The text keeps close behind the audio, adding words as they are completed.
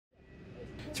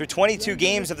Through 22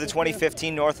 games of the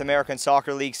 2015 North American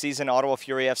Soccer League season, Ottawa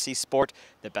Fury FC sport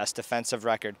the best defensive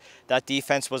record. That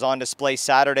defense was on display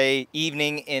Saturday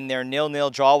evening in their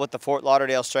 0-0 draw with the Fort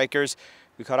Lauderdale Strikers.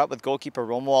 We caught up with goalkeeper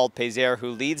Romuald Peiser, who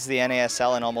leads the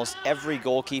NASL in almost every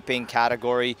goalkeeping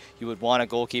category you would want a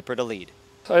goalkeeper to lead.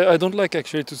 I don't like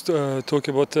actually to talk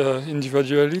about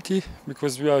individuality,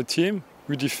 because we are a team.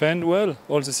 We defend well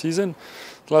all the season.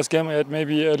 Last game I had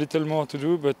maybe a little more to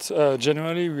do, but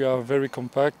generally we are very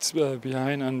compact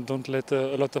behind and don't let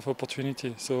a lot of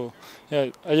opportunity. So yeah,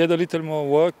 I had a little more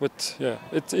work, but yeah,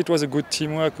 it was a good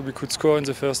teamwork. We could score in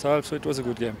the first half, so it was a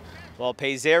good game. Well,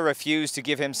 Peiser refused to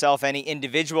give himself any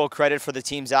individual credit for the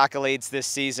team's accolades this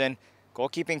season.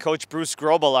 Goalkeeping coach Bruce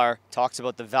Grobbelaar talks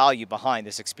about the value behind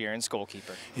this experienced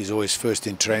goalkeeper. He's always first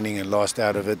in training and last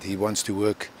out of it. He wants to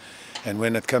work. And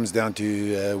when it comes down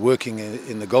to working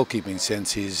in the goalkeeping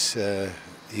sense,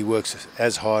 he works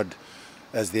as hard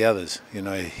as the others. You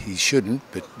know, he shouldn't,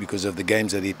 but because of the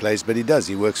games that he plays, but he does.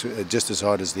 He works just as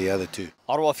hard as the other two.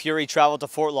 Ottawa Fury traveled to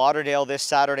Fort Lauderdale this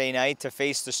Saturday night to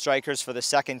face the Strikers for the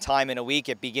second time in a week.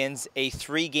 It begins a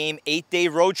 3-game, 8-day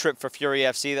road trip for Fury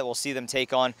FC that will see them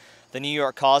take on the New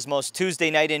York Cosmos Tuesday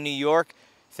night in New York,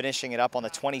 finishing it up on the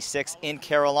 26th in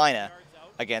Carolina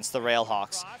against the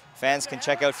Railhawks. Fans can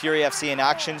check out Fury FC in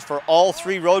action for all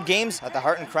 3 road games at the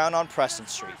Heart and Crown on Preston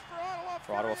Street.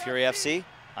 For Ottawa Fury FC,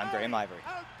 I'm Graeme Ivory.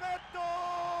 1-0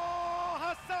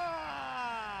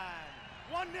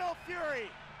 Fury.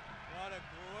 What a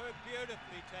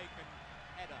beautifully taken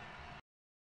header.